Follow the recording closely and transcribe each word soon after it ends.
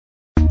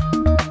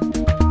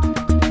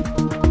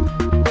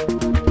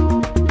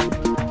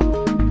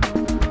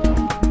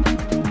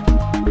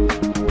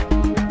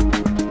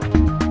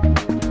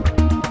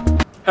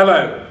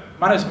Hello,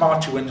 my name is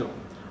Marty Windle.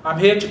 I'm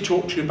here to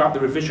talk to you about the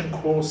revision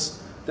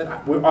course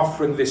that we're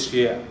offering this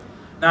year.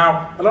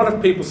 Now, a lot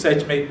of people say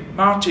to me,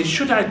 Marty,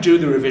 should I do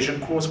the revision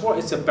course? What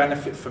is the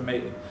benefit for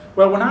me?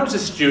 Well, when I was a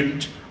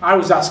student, I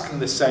was asking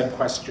the same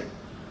question.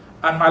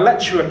 And my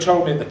lecturer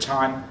told me at the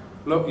time,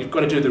 look, you've got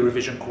to do the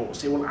revision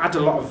course. It will add a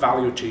lot of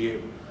value to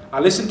you.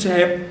 I listened to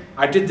him,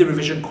 I did the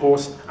revision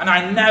course, and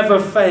I never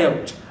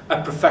failed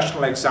a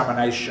professional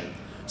examination.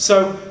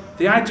 So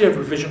the idea of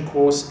revision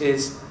course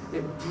is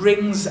it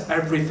brings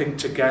everything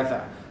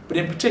together. But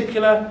in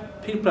particular,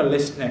 people are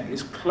listening.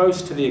 It's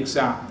close to the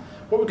exam.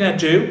 What we're going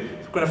to do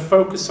is we're going to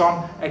focus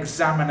on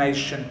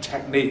examination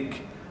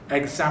technique,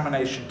 and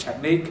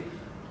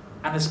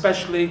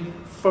especially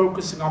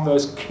focusing on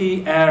those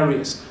key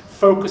areas,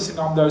 focusing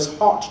on those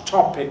hot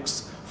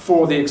topics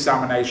for the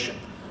examination.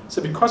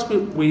 So because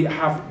we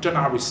have done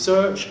our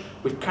research,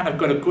 we've kind of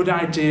got a good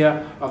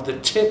idea of the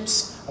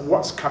tips and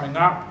what's coming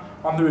up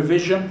on the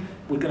revision,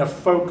 we're going to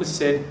focus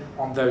in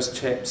on those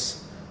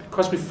tips.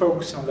 Because we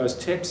focus on those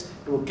tips,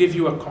 it will give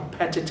you a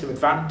competitive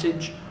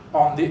advantage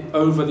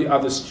over the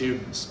other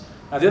students.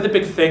 Now the other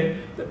big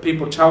thing that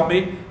people tell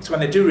me is when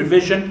they do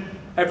revision,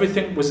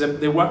 everything was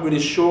they weren't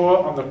really sure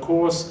on the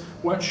course,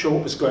 weren't sure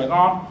what was going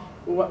on.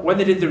 When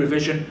they did the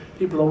revision,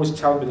 people always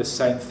tell me the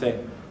same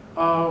thing.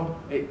 Oh,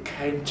 it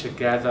came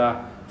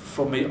together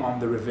for me on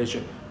the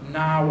revision.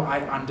 Now I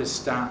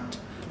understand.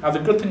 Now the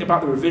good thing about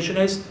the revision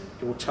is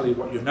it will tell you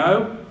what you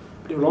know,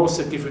 but it will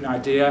also give you an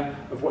idea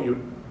of what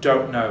you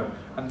don't know,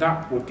 and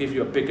that will give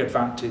you a big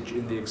advantage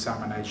in the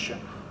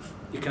examination.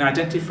 You can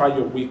identify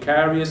your weak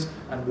areas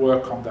and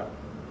work on them.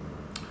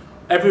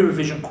 Every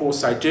revision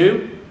course I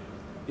do,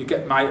 you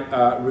get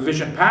my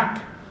revision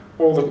pack,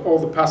 all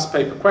the past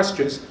paper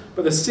questions,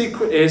 but the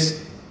secret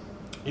is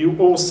you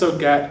also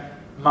get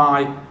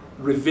my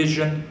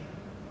revision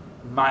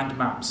mind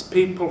maps.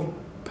 People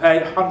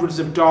pay hundreds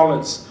of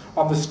dollars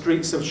on the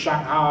streets of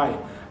Shanghai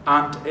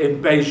and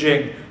in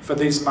Beijing for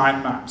these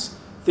mind maps.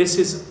 This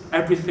is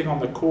everything on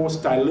the course,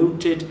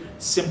 diluted,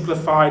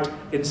 simplified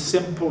in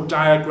simple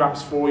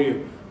diagrams for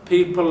you.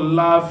 People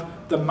love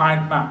the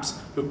mind maps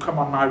who come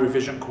on my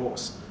revision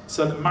course.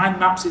 So the mind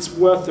maps, it's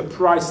worth the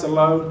price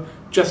alone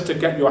just to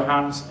get your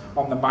hands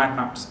on the mind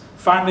maps.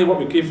 Finally, what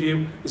we give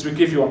you is we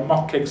give you a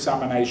mock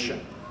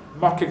examination.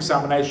 Mock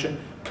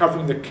examination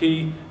covering the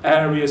key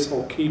areas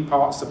or key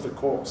parts of the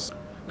course.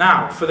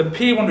 Now, for the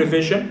P1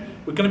 revision,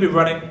 we're going to be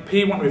running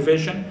P1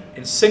 revision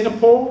in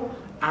Singapore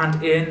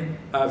and in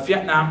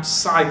Vietnam,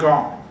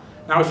 Saigon.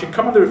 Now, if you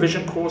come on the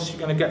revision course, you're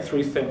going to get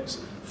three things.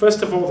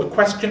 First of all, the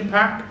question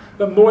pack,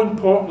 but more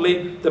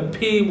importantly, the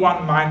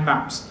P1 mind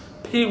maps.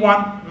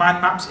 P1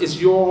 mind maps is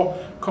your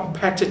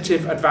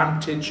competitive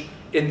advantage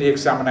in the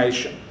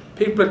examination.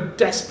 People are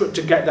desperate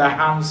to get their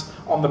hands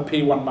on the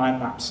P1 mind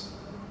maps.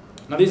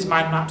 Now, these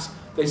mind maps,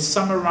 they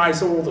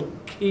summarize all the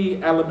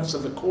key elements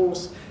of the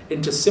course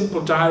into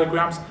simple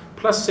diagrams,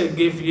 plus they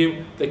give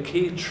you the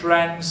key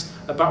trends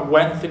about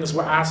when things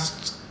were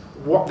asked,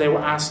 what they were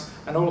asked,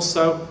 and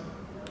also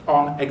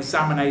on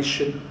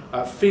examination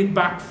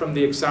feedback from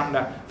the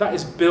examiner. That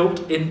is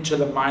built into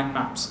the mind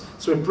maps.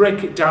 So we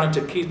break it down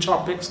into key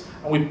topics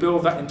and we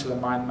build that into the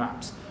mind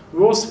maps.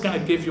 We're also going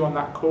to give you on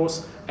that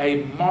course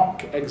a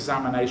mock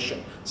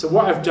examination. So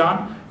what I've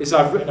done is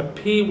I've written a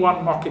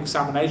P1 mock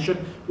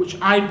examination,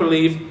 which I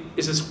believe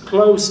is as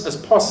close as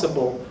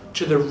possible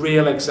to the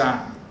real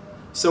exam.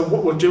 So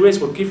what we'll do is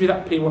we'll give you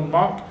that P1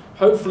 mock.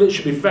 Hopefully it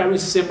should be very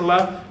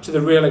similar to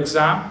the real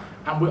exam,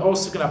 and we're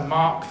also going to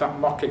mark that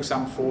mock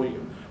exam for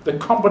you. The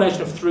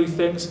combination of three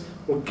things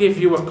will give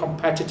you a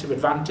competitive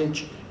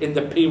advantage in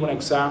the P1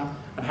 exam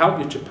and help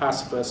you to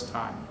pass first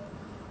time.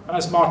 And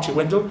as Marty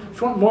Windle, if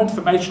you want more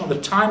information on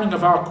the timing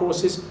of our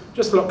courses,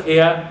 just look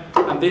here,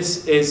 and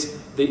this is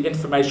the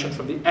information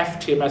from the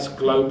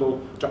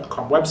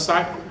FTMSGlobal.com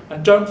website.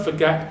 And don't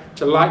forget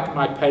to like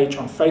my page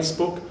on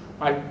Facebook.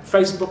 My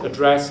Facebook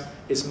address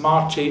is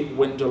Marty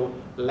Windle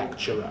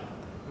Lecturer.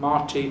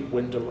 Marty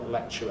Windle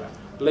Lecturer.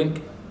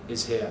 Link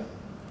is here.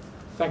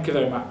 Thank you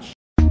very much.